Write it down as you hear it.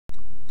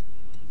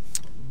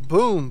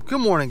Boom.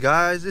 Good morning,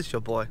 guys. It's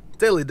your boy,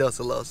 Daily Dose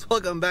of Los.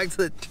 Welcome back to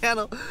the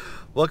channel.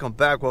 Welcome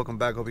back. Hope you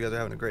guys are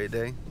having a great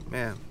day.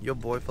 Man, your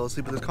boy fell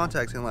asleep with his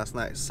contacts in last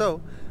night,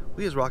 so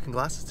we is rocking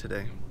glasses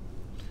today.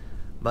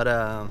 But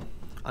on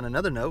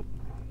another note,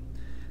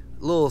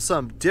 a little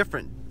something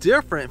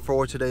different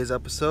for today's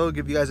episode.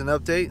 Give you guys an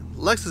update.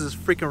 Lexus is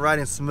freaking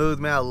riding smooth,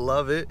 man. I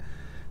love it.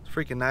 It's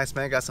freaking nice,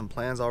 man. Got some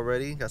plans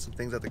already. Got some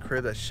things at the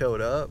crib that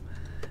showed up.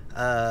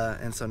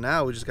 And so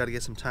now we just got to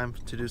get some time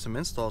to do some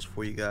installs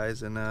for you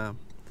guys and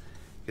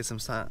get some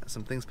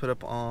things put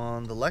up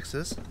on the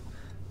Lexus.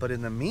 But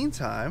in the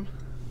meantime,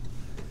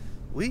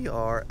 we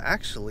are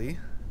actually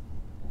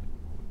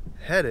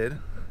headed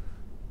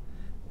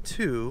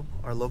to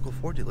our local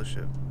Ford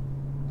dealership.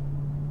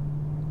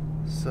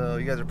 So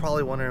you guys are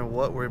probably wondering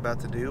what we're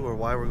about to do or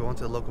why we're going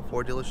to the local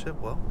Ford dealership.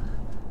 Well,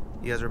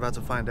 you guys are about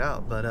to find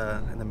out. But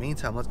in the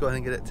meantime, let's go ahead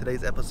and get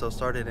today's episode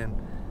started in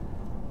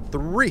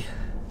 3,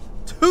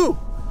 2,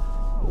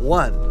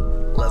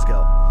 1. Let's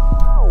go.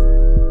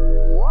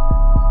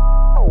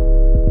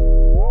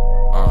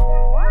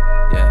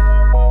 Yeah.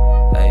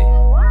 Hey.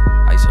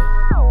 ISO.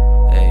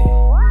 Hey.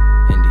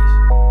 Indies.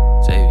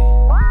 Savvy.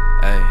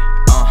 Hey.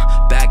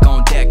 Back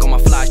on deck on my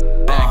fly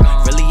back.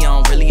 Really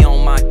on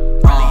my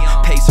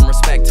pay some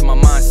respect to my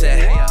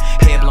mindset.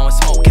 Head blowing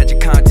smoke, catch a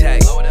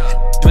contact.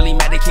 Really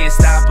mad they can't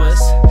stop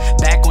us.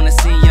 Back on the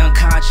scene, young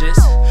conscious.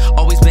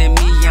 Always been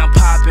me, yeah, I'm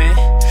poppin'.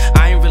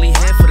 I ain't really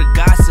here for the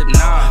gossip,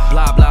 nah.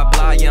 Blah blah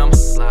blah, yeah, I'm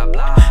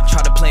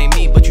try to play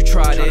me, but you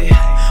tried it.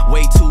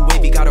 Way too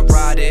wavy, gotta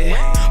ride it.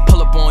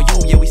 Pull up on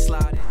you, yeah, we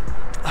slide it.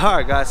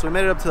 Alright guys, so we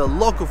made it up to the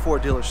local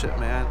Ford dealership,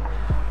 man.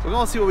 We're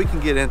gonna see what we can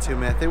get into,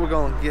 man. I think we're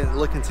gonna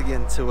looking to get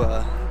into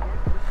a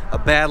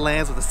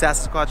Badlands with a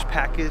Sasquatch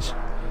package.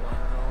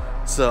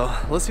 So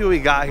let's see what we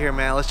got here,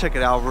 man. Let's check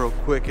it out real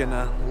quick and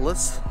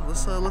let's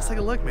take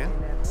a look, man.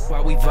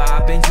 While we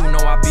vibing, you know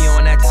I be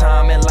on that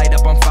time and light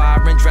up, I'm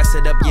firing. Dress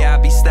it up, yeah, I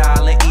be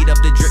styling. Eat up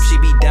the drip, she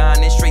be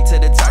dining. Straight to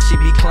the top, she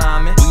be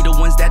climbing. We the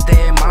ones that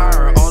they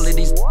admire. All of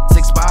these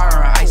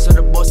expiring. Ice of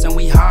the boss and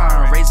we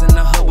hiring. Raising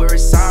the hood where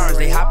it's sirens.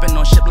 They hopping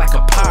on ship like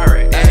a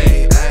pirate.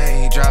 Ayy,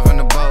 ayy, driving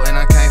the boat and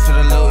I came for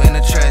the loot and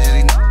the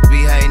tragedy.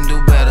 Be hating,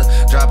 do better.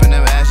 Dropping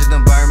them ashes,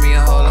 done burn me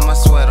a hole in my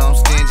sweater. I'm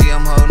stingy,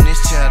 I'm holding this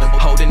cheddar.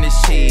 Holding this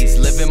cheese,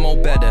 living more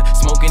better.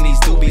 Smoking these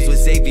doobies with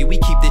Xavier. We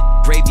keep the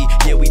gravy,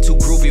 yeah, we too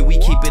groovy. We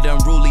keep it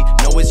unruly.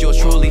 Know it's yours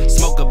truly.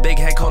 Smoke a big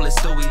head, call it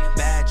Stewie.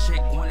 Bad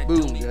chick, wanna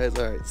do Boom, me. guys.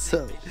 Alright,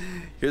 so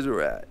here's where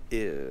we're at.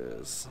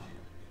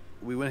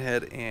 We went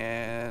ahead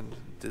and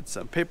did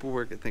some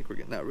paperwork. I think we're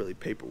getting, not really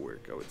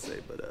paperwork, I would say,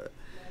 but I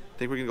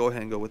think we're gonna go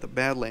ahead and go with the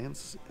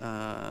Badlands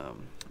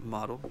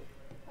model.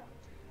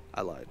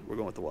 I lied. We're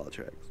going with the Wild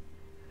Tracks.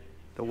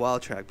 The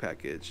Wild Track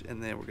package,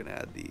 and then we're gonna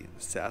add the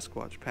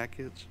Sasquatch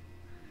package.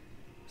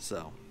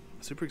 So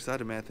super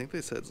excited, man. I think they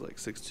said it's like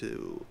 6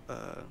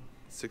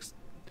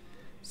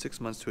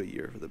 months to a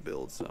year for the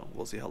build, so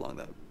we'll see how long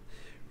that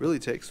really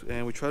takes.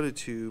 And we tried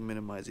to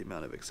minimize the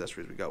amount of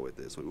accessories we got with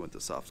this. We went to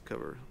soft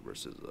cover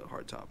versus a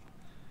hard top,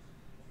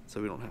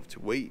 so we don't have to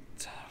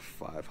wait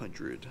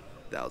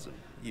 500,000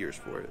 years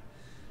for it.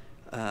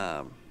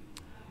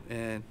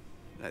 And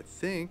I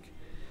think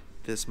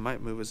this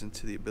might move us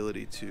into the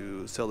ability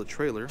to sell the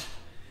trailer,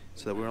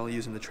 so that we're only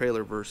using the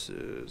trailer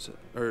versus,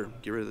 or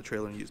get rid of the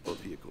trailer and use both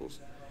vehicles.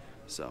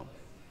 So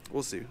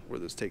we'll see where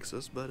this takes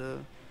us, but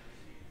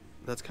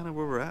that's kind of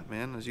where we're at,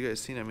 man. As you guys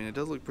seen, I mean, it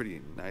does look pretty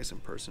nice in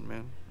person,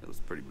 man. It looks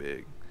pretty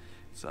big,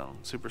 so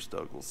super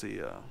stoked. We'll see.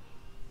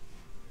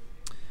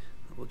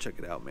 We'll check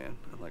it out, man.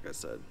 And like I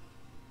said,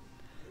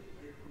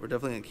 we're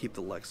definitely gonna keep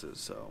the Lexus.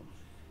 So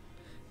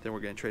then we're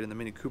gonna trade in the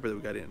Mini Cooper that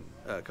we got in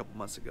a couple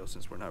months ago,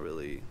 since we're not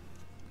really,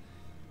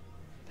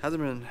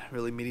 hasn't been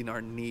really meeting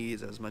our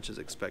needs as much as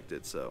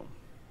expected. So,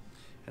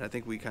 and I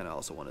think we kind of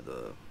also wanted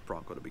the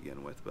Bronco to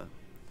begin with, but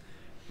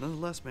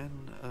nonetheless, man,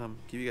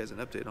 give you guys an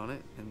update on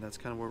it, and that's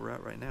kind of where we're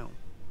at right now.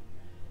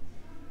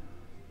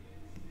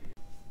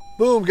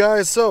 Boom,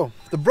 guys. So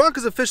the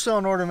Bronco's officially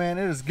on order, man.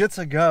 It is good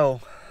to go.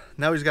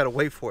 Now we just got to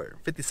wait for it.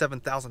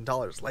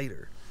 $57,000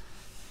 later.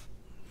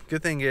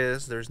 Good thing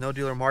is there's no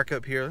dealer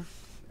markup here.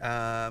 We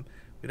don't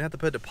have to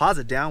put a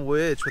deposit down,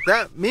 which what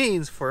that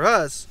means for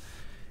us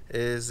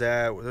is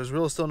that there's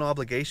really still no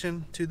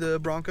obligation to the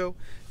Bronco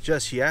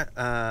just yet.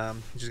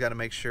 Just got to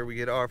make sure we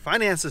get our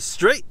finances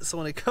straight, so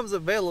when it comes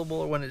available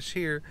or when it's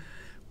here,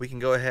 we can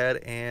go ahead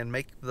and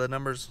make the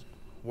numbers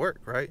work,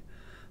 right?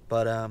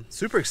 But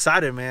super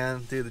excited,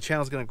 man. Dude, the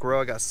channel's gonna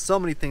grow. I got so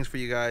many things for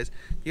you guys.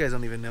 You guys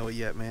don't even know it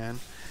yet, man.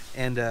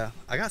 And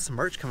I got some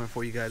merch coming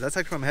for you guys. That's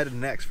actually where I'm headed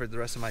next for the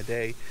rest of my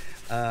day.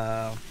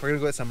 We're gonna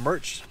go get some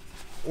merch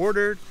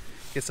ordered,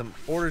 get some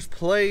orders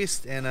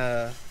placed,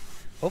 and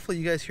hopefully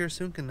you guys here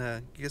soon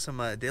can get some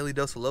Daily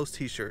Dose of Los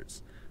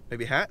t-shirts,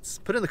 maybe hats.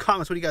 Put in the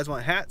comments what do you guys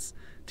want: hats,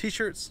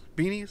 t-shirts,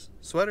 beanies,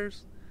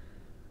 sweaters.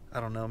 I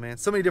don't know, man.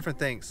 So many different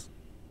things.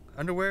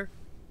 Underwear.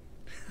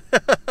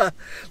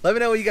 Let me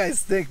know what you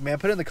guys think, man.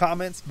 Put it in the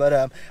comments.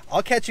 But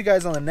I'll catch you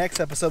guys on the next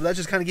episode. That's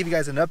just kind of give you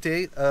guys an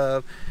update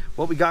of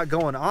what we got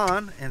going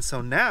on. And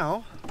so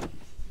now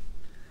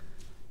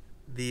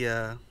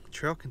the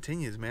trail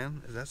continues,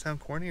 man. Does that sound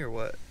corny or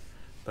what?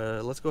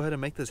 But let's go ahead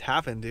and make this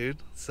happen, dude.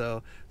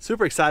 So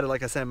super excited.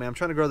 Like I said, man, I'm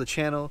trying to grow the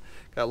channel.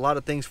 Got a lot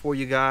of things for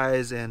you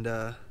guys, and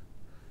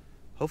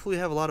hopefully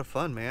have a lot of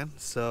fun, man.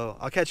 So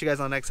I'll catch you guys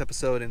on the next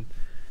episode, and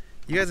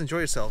you guys enjoy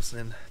yourselves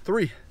in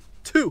 3,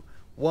 2,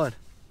 1.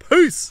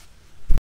 Peace.